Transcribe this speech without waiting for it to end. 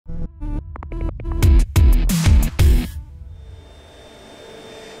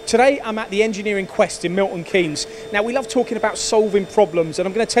Today I'm at the Engineering Quest in Milton Keynes. Now we love talking about solving problems, and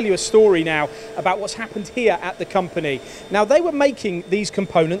I'm going to tell you a story now about what's happened here at the company. Now they were making these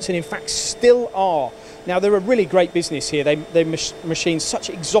components, and in fact still are. Now they're a really great business here. They machine such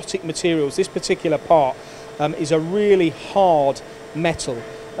exotic materials. This particular part is a really hard metal.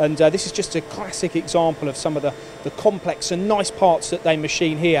 And this is just a classic example of some of the complex and nice parts that they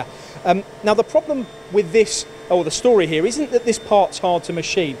machine here. Now the problem with this, or the story here, isn't that this part's hard to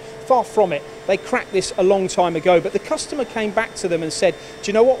machine. Far from it. They cracked this a long time ago, but the customer came back to them and said,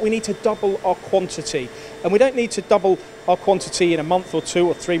 do you know what, we need to double our quantity. And we don't need to double our quantity in a month or 2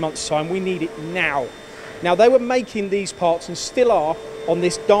 or 3 months' time, we need it now. Now they were making these parts, and still are, on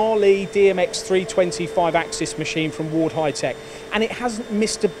this Dali DMX 320 5-axis machine from Ward High Tech, and it hasn't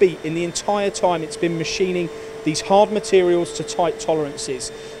missed a beat in the entire time it's been machining these hard materials to tight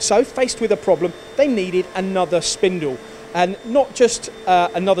tolerances. So faced with a problem, they needed another spindle, and not just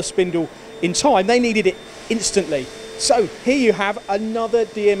another spindle in time, they needed it instantly. So here you have another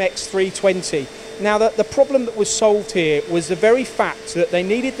DMX 320. Now the problem that was solved here was the very fact that they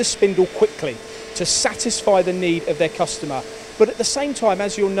needed the spindle quickly to satisfy the need of their customer. But at the same time,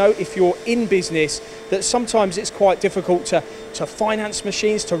 as you'll know if you're in business, that sometimes it's quite difficult to finance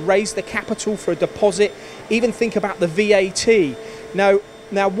machines, to raise the capital for a deposit, even think about the VAT. Now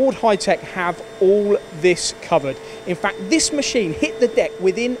Ward High Tech have all this covered. In fact, this machine hit the deck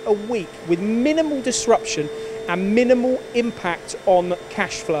within a week with minimal disruption and minimal impact on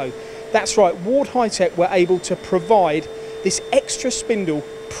cash flow. That's right, Ward High Tech were able to provide this extra spindle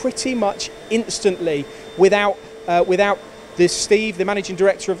pretty much instantly without Steve, the managing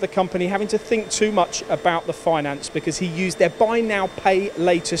director of the company, having to think too much about the finance, because he used their buy now, pay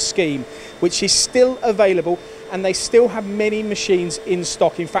later scheme, which is still available, and they still have many machines in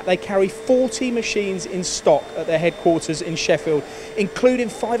stock. In fact, they carry 40 machines in stock at their headquarters in Sheffield, including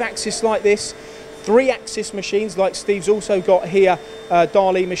 5-axis like this, 3-axis machines like Steve's also got here,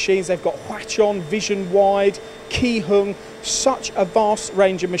 Dali machines. They've got Huachon, Vision Wide, Kihung, such a vast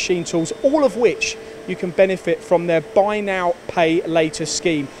range of machine tools, all of which you can benefit from their buy now, pay later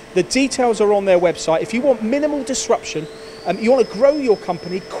scheme. The details are on their website. If you want minimal disruption, you want to grow your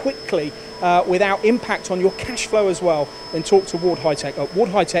company quickly without impact on your cash flow as well, then talk to Ward High Tech at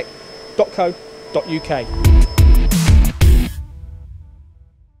wardhightech.co.uk.